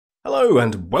Hello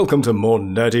and welcome to more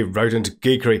nerdy rodent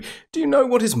geekery. Do you know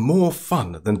what is more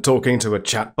fun than talking to a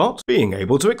chatbot? Being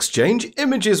able to exchange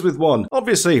images with one.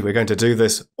 Obviously, we're going to do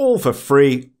this all for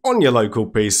free on your local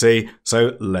PC,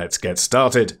 so let's get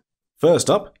started. First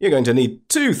up, you're going to need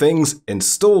two things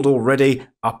installed already,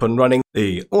 up and running.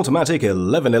 The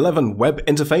Automatic1111 web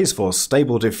interface for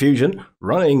Stable Diffusion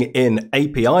running in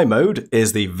API mode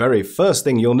is the very first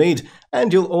thing you'll need,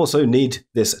 and you'll also need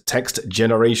this text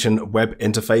generation web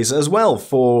interface as well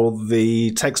for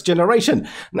the text generation.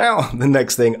 Now, the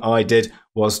next thing I did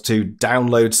was to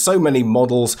download so many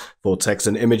models for text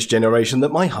and image generation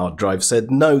that my hard drive said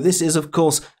no. This is, of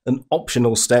course, an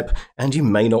optional step, and you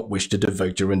may not wish to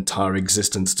devote your entire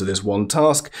existence to this one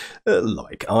task,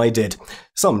 like I did.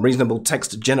 Some reasonable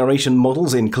text generation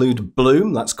models include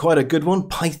Bloom, that's quite a good one,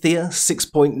 Pythia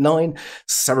 6.9,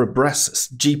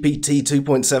 Cerebras GPT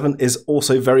 2.7 is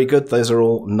also very good. Those are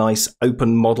all nice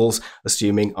open models,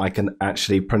 assuming I can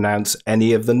actually pronounce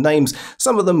any of the names.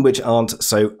 Some of them which aren't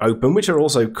so open, which are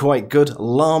also quite good,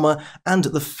 Llama and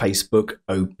the Facebook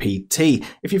OPT.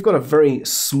 If you've got a very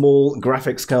small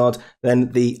graphics card,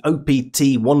 then the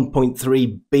OPT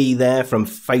 1.3B there from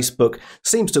Facebook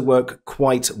seems to work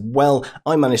quite well.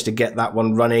 I managed to get that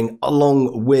one running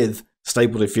along with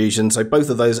Stable Diffusion, so both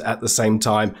of those at the same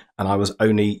time, and I was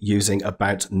only using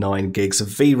about 9 gigs of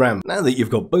VRAM. Now that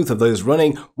you've got both of those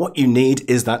running, what you need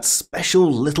is that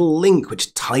special little link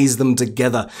which ties them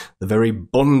together. The very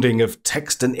bonding of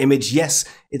text and image. Yes,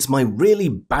 it's my really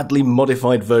badly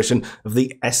modified version of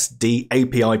the SD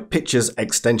API Pictures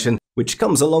extension, which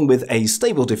comes along with a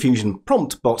Stable Diffusion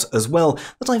prompt bot as well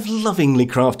that I've lovingly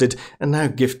crafted and now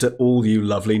gift to all you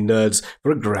lovely nerds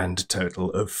for a grand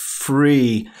total of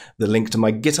free. The link to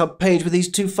my GitHub page with these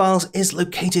two files is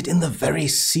located in the very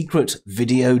secret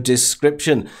video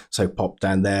description, so pop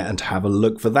down there and have a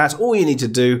look for that. All you need to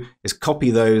do is copy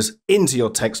those into your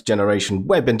text generation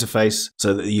web interface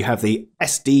so that you have the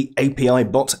SD API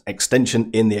bot extension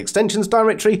in the extensions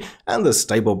directory and the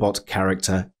StableBot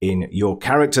character in your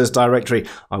characters directory.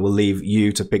 I will leave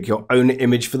you to pick your own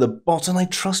image for the bot, and I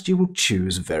trust you will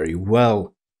choose very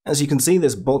well. As you can see,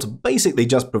 this bot basically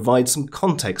just provides some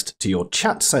context to your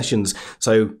chat sessions,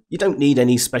 so you don't need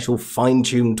any special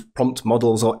fine-tuned prompt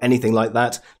models or anything like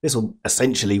that. This will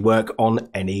essentially work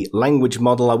on any language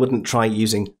model. I wouldn't try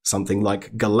using something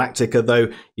like Galactica though.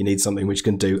 You need something which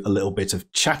can do a little bit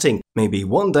of chatting. Maybe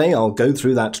one day I'll go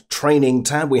through that training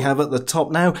tab we have at the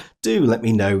top now. Do let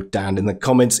me know down in the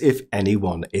comments if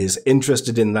anyone is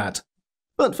interested in that.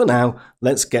 But for now,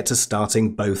 let's get to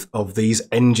starting both of these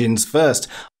engines first.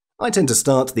 I tend to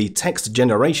start the text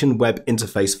generation web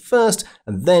interface first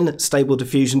and then Stable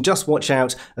Diffusion. Just watch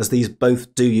out as these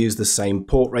both do use the same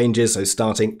port ranges, so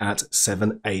starting at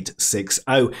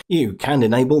 7860. You can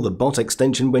enable the bot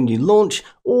extension when you launch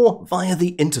or via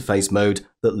the interface mode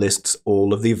that lists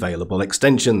all of the available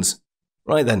extensions.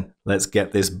 Right then, let's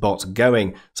get this bot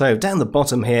going. So down the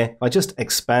bottom here, I just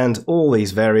expand all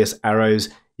these various arrows.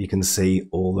 You can see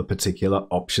all the particular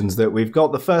options that we've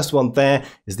got. The first one there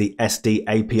is the SD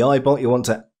API bot. You want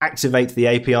to activate the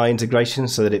API integration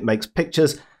so that it makes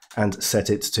pictures and set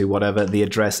it to whatever the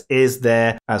address is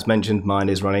there. As mentioned, mine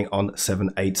is running on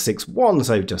 7861,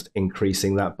 so just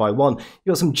increasing that by 1. You've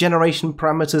got some generation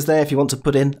parameters there. If you want to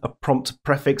put in a prompt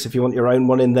prefix, if you want your own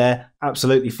one in there,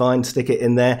 absolutely fine, stick it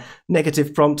in there.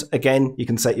 Negative prompt, again, you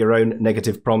can set your own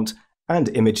negative prompt. And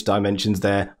image dimensions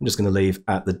there, I'm just going to leave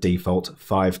at the default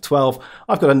 512.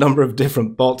 I've got a number of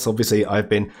different bots. Obviously, I've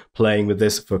been playing with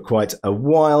this for quite a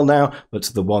while now, but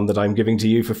the one that I'm giving to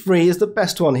you for free is the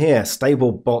best one here,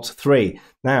 StableBot 3.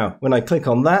 Now, when I click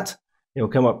on that, it'll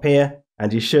come up here,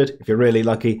 and you should, if you're really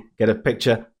lucky, get a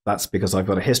picture. That's because I've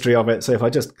got a history of it. So if I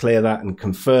just clear that and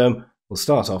confirm, we'll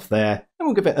start off there, and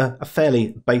we'll give it a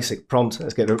fairly basic prompt.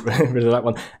 Let's get rid of that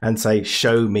one and say,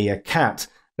 show me a cat.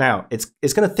 Now, it's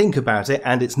going to think about it,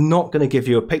 and it's not going to give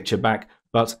you a picture back,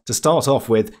 but to start off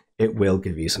with, it will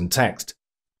give you some text.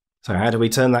 So how do we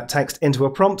turn that text into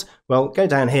a prompt? Well, go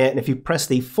down here, and if you press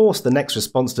the force the next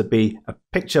response to be a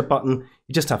picture button,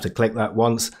 you just have to click that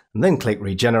once, and then click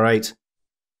regenerate.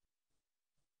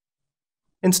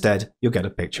 Instead, you'll get a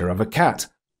picture of a cat.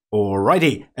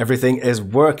 Alrighty, everything is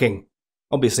working.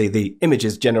 Obviously, the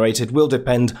images generated will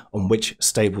depend on which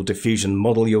Stable Diffusion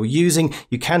model you're using.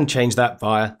 You can change that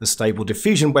via the Stable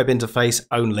Diffusion web interface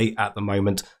only at the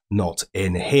moment. not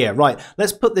in here. Right,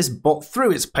 let's put this bot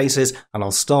through its paces, and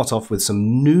I'll start off with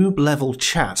some noob level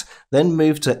chat, then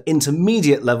move to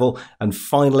intermediate level, and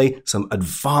finally some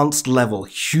advanced level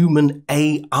human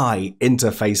AI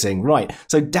interfacing. Right,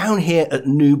 so down here at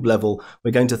noob level,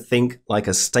 we're going to think like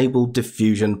a Stable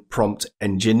Diffusion prompt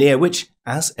engineer, which,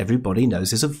 as everybody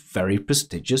knows, is a very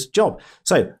prestigious job.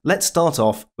 So let's start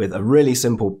off with a really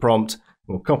simple prompt.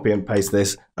 We'll copy and paste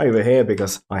this over here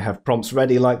because I have prompts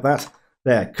ready like that.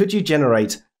 There, could you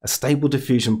generate a Stable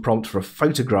Diffusion prompt for a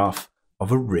photograph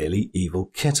of a really evil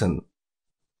kitten?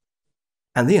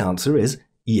 And the answer is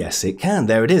yes, it can.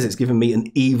 There it is. It's given me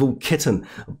an evil kitten,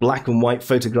 a black and white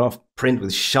photograph print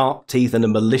with sharp teeth and a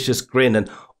malicious grin and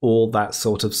all that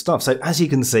sort of stuff. So as you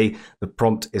can see, the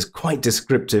prompt is quite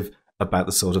descriptive about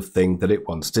the sort of thing that it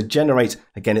wants to generate.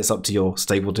 Again, it's up to your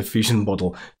Stable Diffusion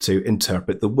model to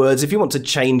interpret the words. If you want to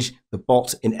change the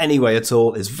bot in any way at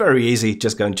all, it's very easy.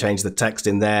 Just go and change the text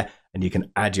in there, and you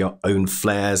can add your own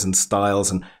flares and styles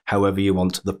and however you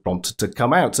want the prompt to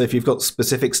come out. So if you've got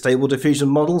specific Stable Diffusion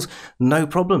models, no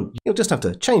problem. You'll just have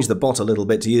to change the bot a little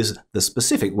bit to use the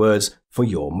specific words for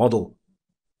your model.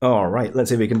 All right, let's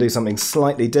see if we can do something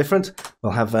slightly different.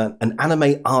 We'll have an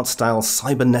anime art style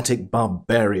cybernetic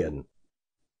barbarian.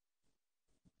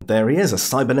 There he is, a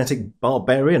cybernetic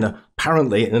barbarian,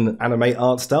 apparently in an anime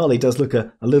art style. He does look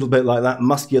a little bit like that,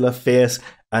 muscular, fierce,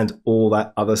 and all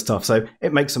that other stuff. So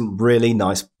it makes some really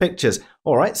nice pictures.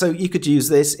 All right, so you could use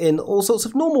this in all sorts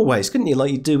of normal ways, couldn't you,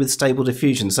 like you do with Stable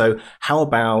Diffusion? So how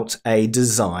about a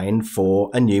design for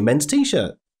a new men's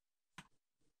t-shirt?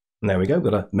 There we go,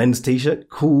 got a men's t-shirt,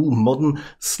 cool, modern,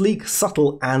 sleek,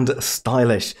 subtle, and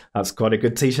stylish. That's quite a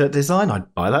good t-shirt design.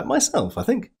 I'd buy that myself, I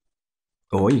think.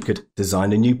 Or you could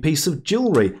design a new piece of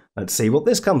jewellery. Let's see what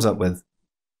this comes up with.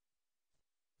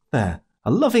 There,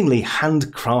 a lovingly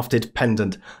handcrafted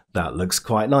pendant. That looks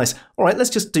quite nice. All right, let's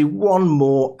just do one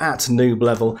more at noob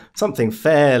level, something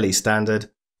fairly standard.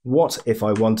 What if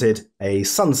I wanted a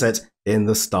sunset in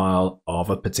the style of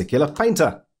a particular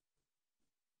painter?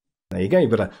 There you go,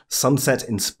 you've got a sunset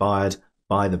inspired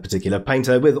by the particular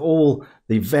painter with all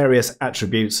the various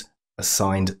attributes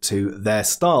assigned to their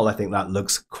style. I think that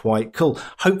looks quite cool.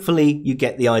 Hopefully you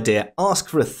get the idea. Ask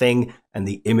for a thing and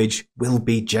the image will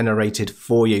be generated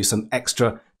for you. Some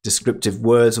extra descriptive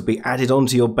words will be added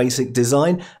onto your basic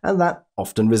design, and that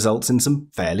often results in some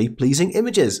fairly pleasing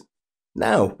images.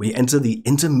 Now we enter the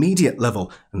intermediate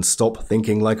level and stop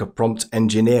thinking like a prompt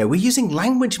engineer. We're using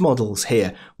language models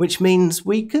here, which means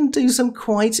we can do some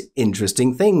quite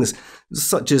interesting things,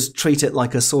 such as treat it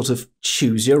like a sort of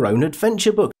choose your own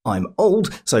adventure book. I'm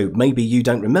old, so maybe you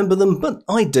don't remember them, but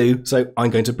I do, so I'm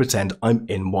going to pretend I'm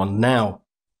in one now.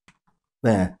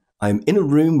 There, I'm in a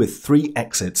room with 3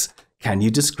 exits. Can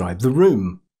you describe the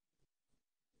room?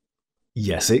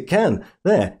 Yes, it can.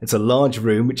 There, it's a large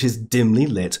room which is dimly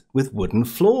lit with wooden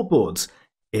floorboards.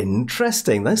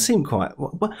 Interesting. Those seem quite...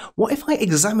 What if I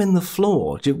examine the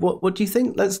floor? What do you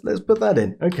think? Let's put that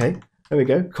in. Okay, there we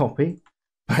go. Copy,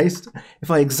 paste. If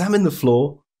I examine the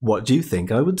floor, what do you think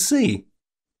I would see?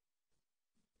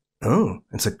 Oh,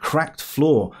 it's a cracked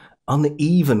floor,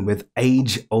 uneven with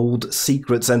age-old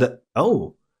secrets and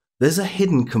oh, there's a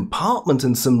hidden compartment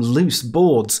and some loose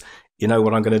boards. You know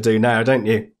what I'm going to do now, don't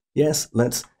you? Yes,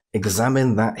 let's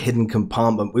examine that hidden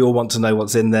compartment. We all want to know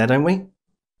what's in there, don't we?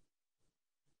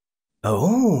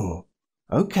 Oh,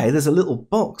 okay, there's a little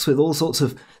box with all sorts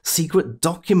of secret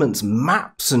documents,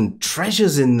 maps and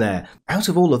treasures in there. Out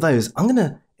of all of those, I'm going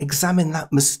to examine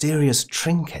that mysterious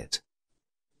trinket.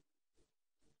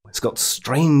 It's got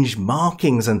strange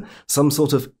markings and some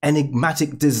sort of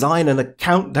enigmatic design and a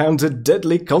countdown to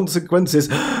deadly consequences.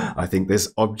 I think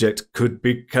this object could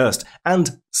be cursed,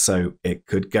 and so it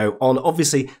could go on.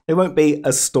 Obviously, there won't be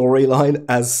a storyline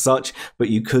as such, but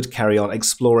you could carry on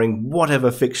exploring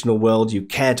whatever fictional world you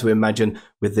care to imagine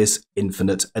with this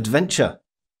infinite adventure.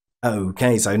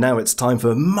 Okay, so now it's time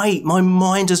for mate, my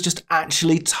mind has just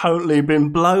actually totally been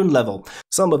blown level.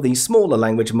 Some of the smaller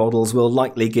language models will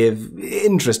likely give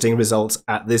interesting results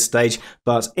at this stage,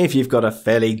 but if you've got a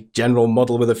fairly general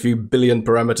model with a few billion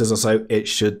parameters or so, it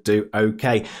should do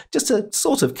okay. Just to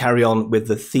sort of carry on with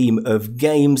the theme of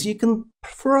games, you can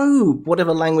probe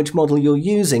whatever language model you're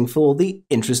using for the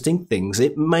interesting things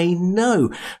it may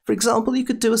know. For example, you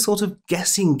could do a sort of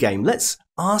guessing game. Let's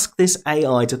ask this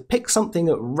AI to pick something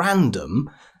at random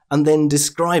and then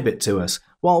describe it to us.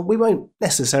 While we won't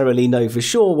necessarily know for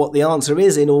sure what the answer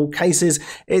is in all cases,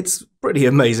 it's pretty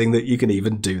amazing that you can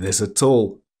even do this at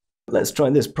all. Let's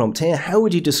try this prompt here. How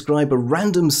would you describe a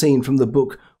random scene from the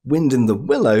book Wind in the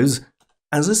Willows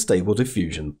as a Stable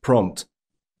Diffusion prompt?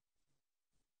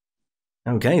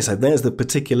 Okay, so there's the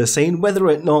particular scene. Whether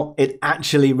or not it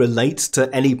actually relates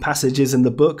to any passages in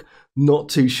the book, not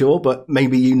too sure, but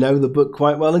maybe you know the book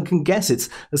quite well and can guess. It's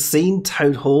a scene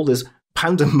Toad Hall. There's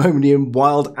pandemonium,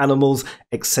 wild animals,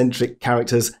 eccentric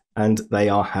characters, and they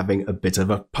are having a bit of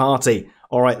a party.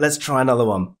 All right, let's try another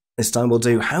one. This time we'll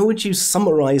do, how would you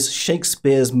summarize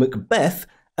Shakespeare's Macbeth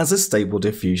as a Stable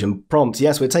Diffusion prompt?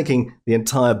 Yes, we're taking the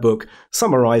entire book,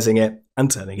 summarizing it, and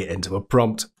turning it into a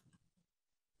prompt.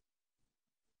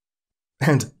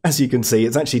 And as you can see,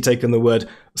 it's actually taken the word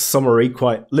summary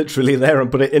quite literally there and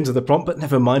put it into the prompt, but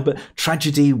never mind. But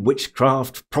tragedy,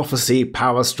 witchcraft, prophecy,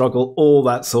 power struggle, all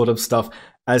that sort of stuff.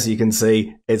 As you can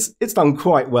see, it's done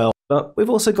quite well. But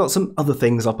we've also got some other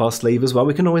things up our sleeve as well.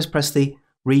 We can always press the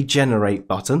regenerate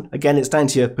button. Again, it's down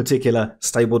to your particular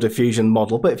Stable Diffusion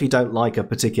model, but if you don't like a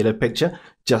particular picture,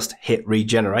 just hit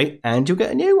regenerate and you'll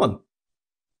get a new one.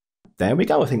 There we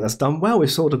go. I think that's done well.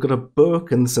 We've sort of got a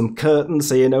book and some curtains,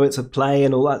 so you know it's a play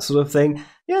and all that sort of thing.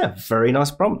 Yeah, very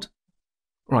nice prompt.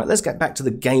 Right, let's get back to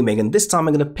the gaming, and this time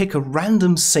I'm going to pick a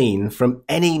random scene from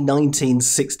any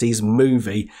 1960s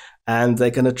movie, and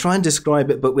they're going to try and describe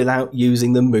it, but without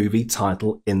using the movie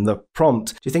title in the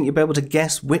prompt. Do you think you'll be able to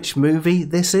guess which movie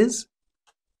this is?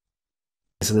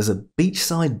 So there's a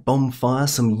beachside bonfire,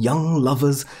 some young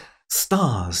lovers,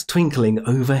 stars twinkling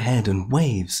overhead and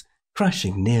waves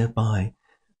crashing nearby,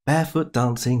 barefoot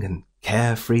dancing and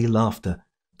carefree laughter,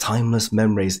 timeless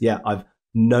memories. Yeah, I've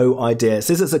no idea.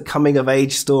 Since it's a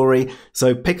coming-of-age story,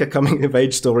 so pick a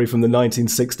coming-of-age story from the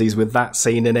 1960s with that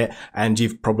scene in it, and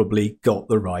you've probably got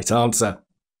the right answer.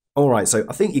 Alright, so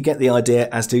I think you get the idea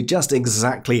as to just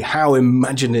exactly how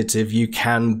imaginative you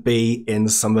can be in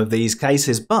some of these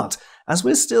cases, but as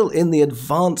we're still in the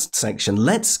advanced section,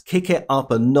 let's kick it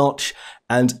up a notch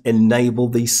and enable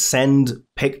the Send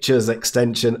Pictures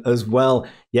extension as well.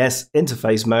 Yes,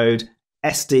 interface mode,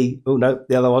 SD, oh no,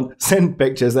 the other one, Send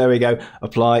Pictures, there we go,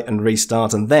 apply and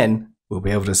restart, and then we'll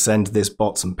be able to send this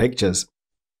bot some pictures.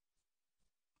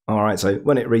 Alright, so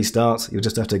when it restarts, you'll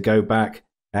just have to go back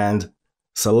and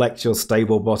select your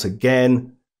stable bot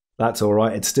again. That's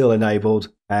alright, it's still enabled,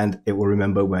 and it will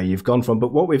remember where you've gone from.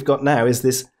 But what we've got now is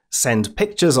this Send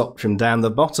Pictures option down the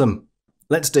bottom.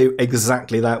 Let's do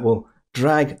exactly that. We'll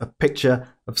drag a picture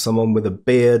of someone with a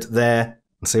beard there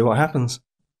and see what happens.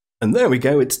 And there we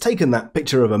go, it's taken that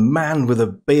picture of a man with a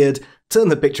beard, turned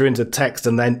the picture into text,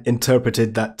 and then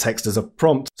interpreted that text as a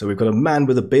prompt. So we've got a man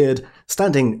with a beard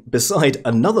standing beside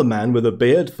another man with a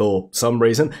beard for some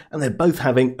reason, and they're both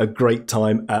having a great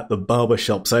time at the barber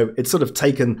shop. So it's sort of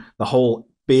taken the whole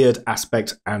beard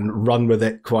aspect and run with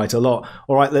it quite a lot.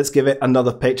 All right, let's give it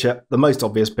another picture. The most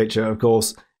obvious picture, of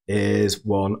course, is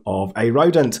one of a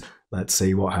rodent. Let's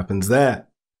see what happens there.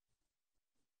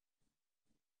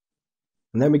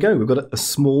 And there we go, we've got a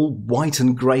small white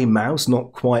and grey mouse,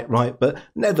 not quite right, but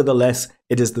nevertheless,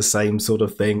 it is the same sort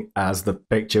of thing as the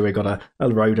picture. We've got a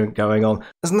rodent going on.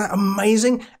 Isn't that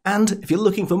amazing? And if you're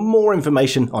looking for more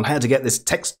information on how to get this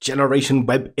text generation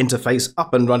web interface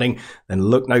up and running, then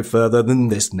look no further than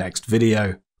this next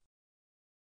video.